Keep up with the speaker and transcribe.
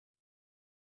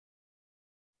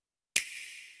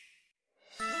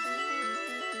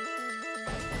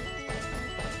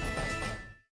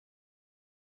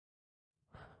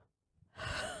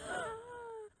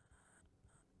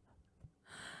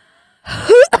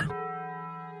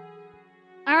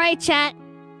Alright, chat.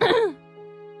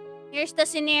 Here's the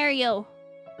scenario.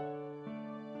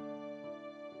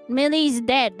 Millie's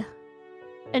dead.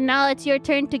 And now it's your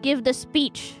turn to give the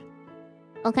speech.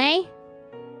 Okay?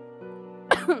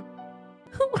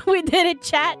 We did it,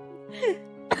 chat.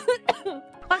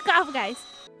 Fuck off, guys.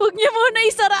 Huwag niyo muna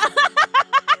isara.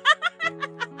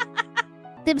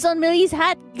 Tips on Millie's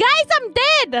hat. Guys, I'm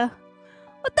dead!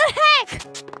 What the heck?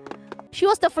 She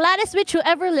was the flattest witch who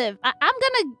ever lived. I'm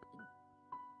gonna...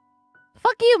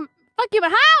 Fuck you. Fuck you.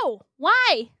 How?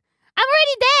 Why? I'm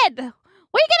already dead.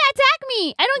 Why are you gonna attack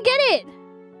me? I don't get it.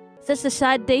 Such a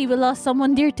sad day. We lost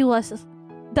someone dear to us.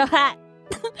 The hat.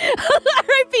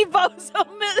 R.I.P. Bozo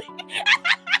Millie.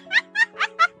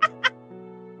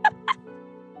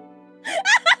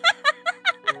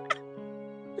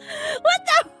 What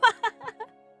the fuck?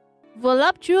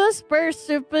 Voluptuous,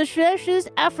 perspicacious,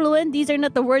 affluent. These are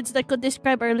not the words that could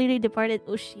describe our lately departed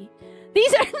Ushi.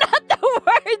 These are not the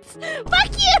words.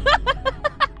 Fuck you.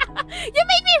 You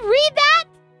made me read that?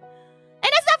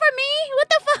 And that's not for me? What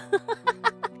the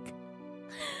fuck?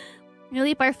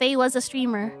 Millie Parfait was a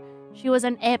streamer. She was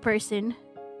an person.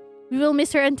 We will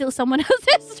miss her until someone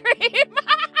else's stream.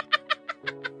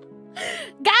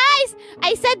 Guys,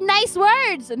 I said nice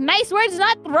words. Nice words,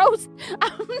 not roast.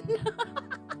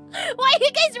 Why are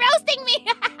you guys roasting me?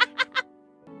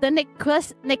 The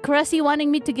Necrosy wanting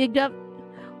me to gig up.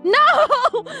 No!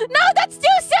 No, that's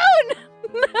too soon!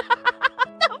 What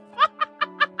the fuck?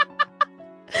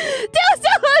 Too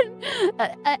soon!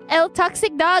 El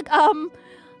Toxic Dog,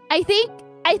 I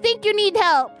think you need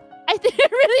help. I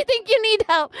really think you need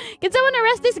help. Can someone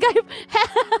arrest this guy?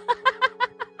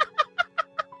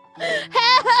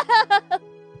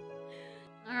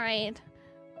 Alright.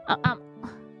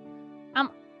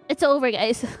 It's over,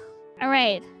 guys.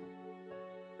 Alright.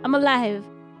 I'm alive.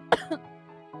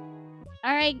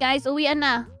 Alright, guys. Uwian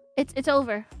na. It's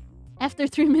over. After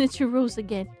 3 minutes, you rose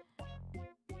again.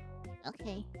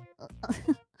 Okay.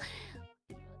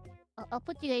 I'll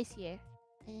put you guys here.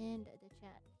 And